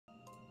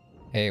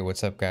Hey,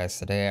 what's up guys?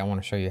 Today I want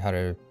to show you how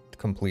to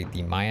complete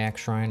the Mayak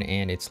Shrine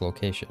and its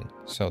location.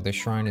 So this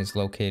shrine is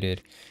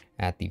located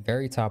at the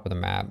very top of the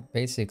map,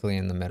 basically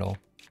in the middle,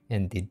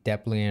 in the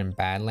Deplean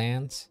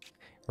Badlands,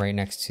 right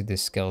next to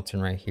this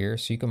skeleton right here.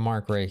 So you can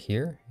mark right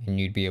here and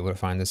you'd be able to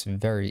find this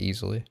very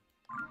easily.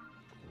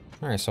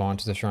 Alright, so on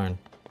to the shrine.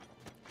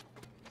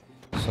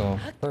 So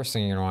first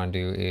thing you're going to want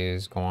to do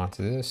is go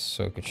onto this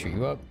so it could shoot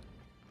you up.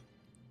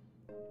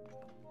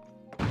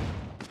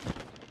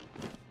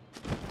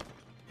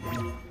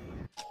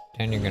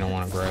 Then you're going to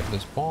want to grab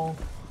this ball,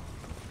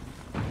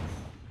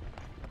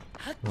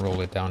 roll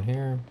it down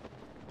here,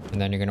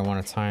 and then you're going to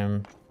want to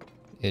time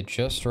it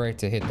just right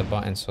to hit the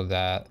button so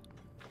that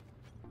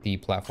the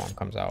platform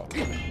comes out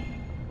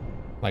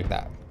like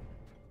that.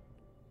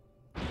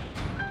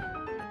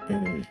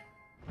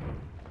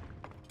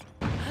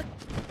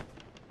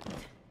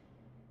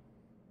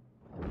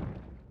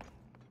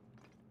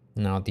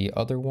 Now the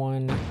other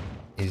one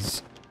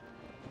is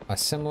a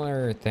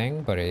similar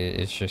thing, but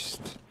it's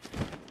just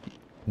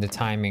the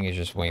timing is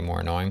just way more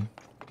annoying.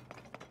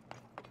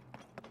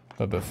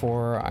 But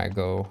before I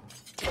go,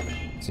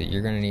 so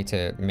you're gonna need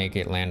to make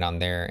it land on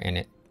there, and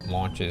it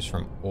launches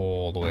from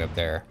all the way up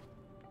there.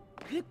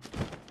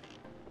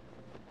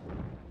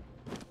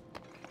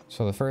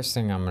 So the first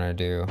thing I'm gonna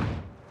do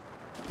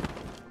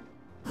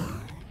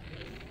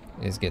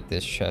is get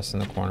this chest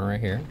in the corner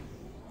right here.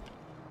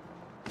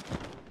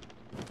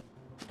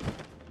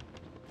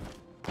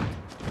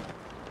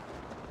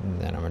 And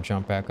then I'm gonna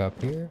jump back up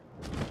here.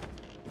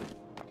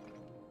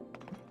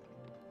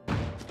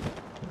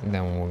 And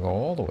then when we go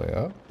all the way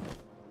up,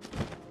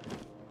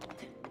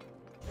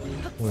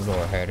 we go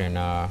ahead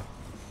and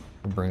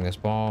bring this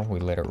ball, we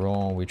let it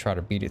roll, we try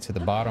to beat it to the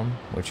bottom,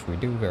 which we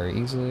do very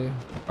easily.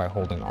 By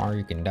holding R,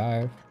 you can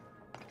dive.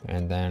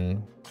 And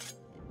then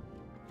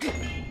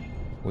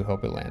we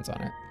hope it lands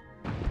on it.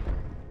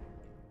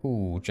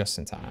 Ooh, just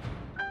in time.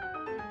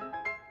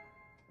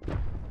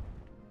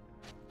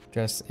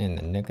 Just in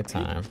the nick of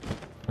time.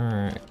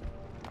 Alright.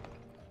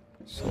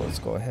 So let's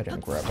go ahead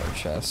and grab our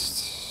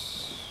chest.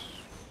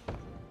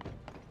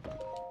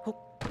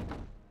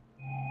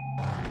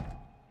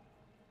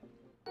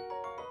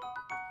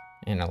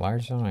 And a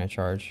large zone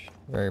charge.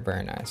 Very,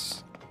 very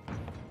nice.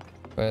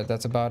 But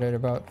that's about it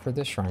for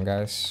this shrine,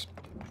 guys.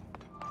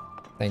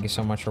 Thank you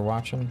so much for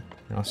watching,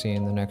 and I'll see you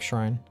in the next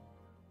shrine.